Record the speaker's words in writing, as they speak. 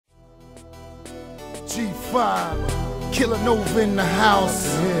G5, Killer Nova in the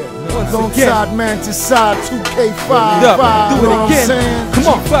house. Once Alongside again. Mantis side 2K5. Do it again. Come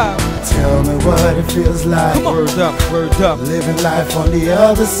on, 5. Tell me what it feels like. Come on. Word up. Living life on the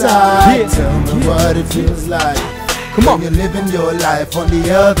other side. Yeah. Tell me what it feels like. Come on. When you're living your life on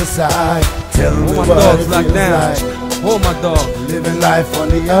the other side. Tell me All my what dogs it locked feels down. like. All my dogs. Living life on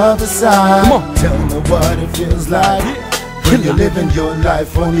the other side. Come on. Tell me what it feels like. When you're living your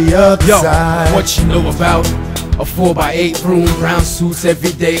life on the other Yo, side. what you know about a 4x8 room, brown suits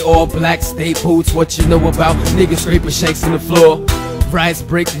every day, all black state boots? What you know about niggas scraping shanks in the floor? Riots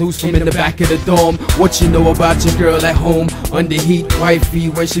break loose from in the back of the dorm. What you know about your girl at home under heat, wifey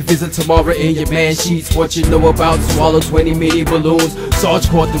when she visit tomorrow in your man sheets? What you know about swallow 20 mini balloons? Sarge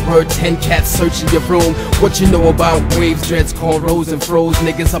caught the word 10 cats searching your room. What you know about waves, dreads, cornrows and froze?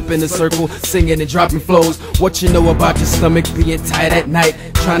 Niggas up in a circle singing and dropping flows. What you know about your stomach being tight at night,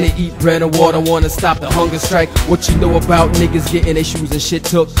 trying to eat bread and water, wanna stop the hunger strike? What you know about niggas getting their shoes and shit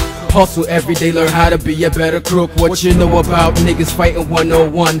took? Hustle every day, learn how to be a better crook. What you know about niggas fighting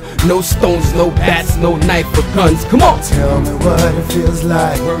 101? No stones, no bats, no knife or guns. Come on. Tell me what it feels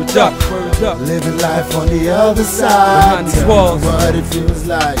like. Word up. Living life on the other side. Behind these Tell walls. me what it feels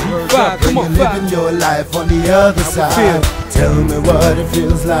like. Word up. Come When on, you're 5. living your life on the other side. Tell me what it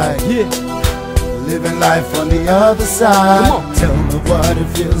feels like. Yeah. Living life on the other side. Come on. Tell me what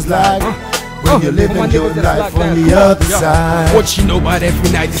it feels like. When you're my living niggas your that's life locked on down. the Come on. other side. What you know about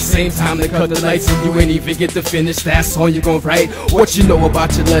every night, the same time they cut the lights and you ain't even get to finish that song you gon' write? What you know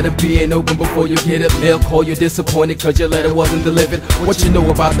about your letter being open before you get it? Mail call you disappointed cause your letter wasn't delivered. What you know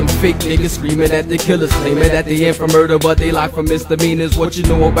about them fake niggas screaming at the killers, claiming that they in for murder but they lie for misdemeanors? What you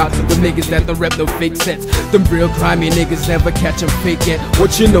know about the niggas that don't rep no fake sets? Them real grimy niggas never catch them fake yet.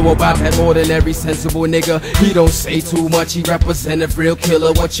 What you know about that ordinary sensible nigga? He don't say too much, he represent a real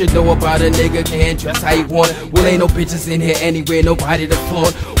killer. What you know about a nigga can't dress how you want? Well, ain't no bitches in here anyway, nobody to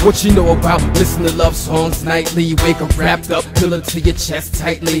flaunt. What you know about listen to love songs nightly? Wake up wrapped up, pillow to your chest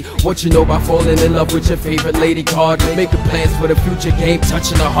tightly. What you know about falling in love with your favorite lady card? Making plans for the future, game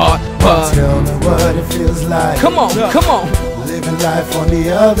touching the heart. Tell me what it feels like. Come on. Living life on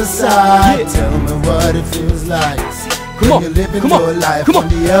the other side. Yeah. Tell me what it feels like. Come When on. you're living Come on. your life Come on on.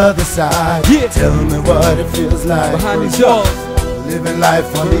 the other side. Yeah. Tell me what it feels like. Behind these walls. Living life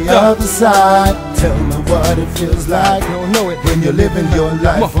on Word the up. other side. Tell me what it feels like. You don't know it. When you're living your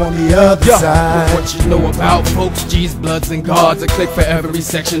life Come on the other Yo. side. What you know about folks, G's, bloods, and guards? A click for every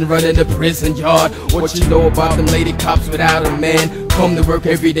section running the prison yard. What you know about them lady cops without a man? Come to work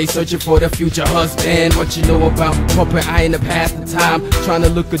every day searching for their future husband. What you know about pumping iron to pass the time? Trying to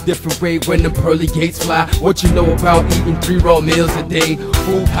look a different way when the pearly gates fly. What you know about eating 3 raw meals a day?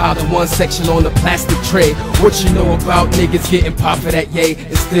 Food piled in one section on the plastic tray. What you know about niggas getting popped for that yay?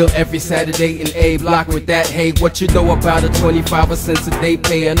 It's still every Saturday in A block with that hay. What you know about a 25 cents a day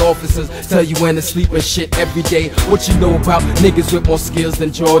paying officers tell you when to sleep and shit every day? What you know about niggas with more skills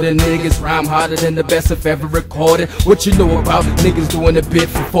than Jordan? Niggas rhyme harder than the best if ever recorded. What you know about niggas doing a bit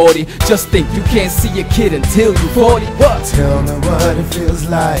for 40? Just think you can't see a kid until you 40. What? Tell me what it feels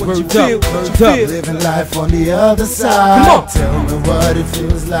like. What you feel? Living life on the other side. Come on. Tell me what it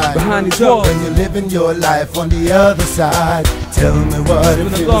feels like. Behind these walls. When you're living your life on the other side. Tell me what it Been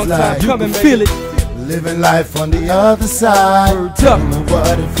a feels long time like. coming, feel it. Living life on the other side. Word Tell up. me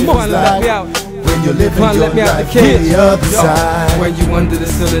what it Come feels on, let like. me out. When you're living Come on, your let me out the life on cage. the other Yo. side. When you under the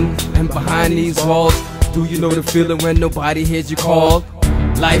ceiling and behind these walls, do you know the feeling when nobody hears you call?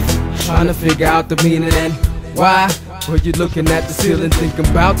 Life, trying to figure out the meaning and why. When you're looking at the ceiling, thinking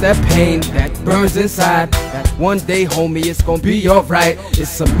about that pain that burns inside. That one day, homie, it's gonna be alright.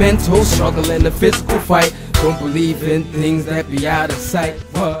 It's a mental struggle and a physical fight. Don't believe in things that be out of sight.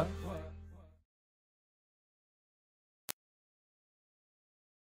 What?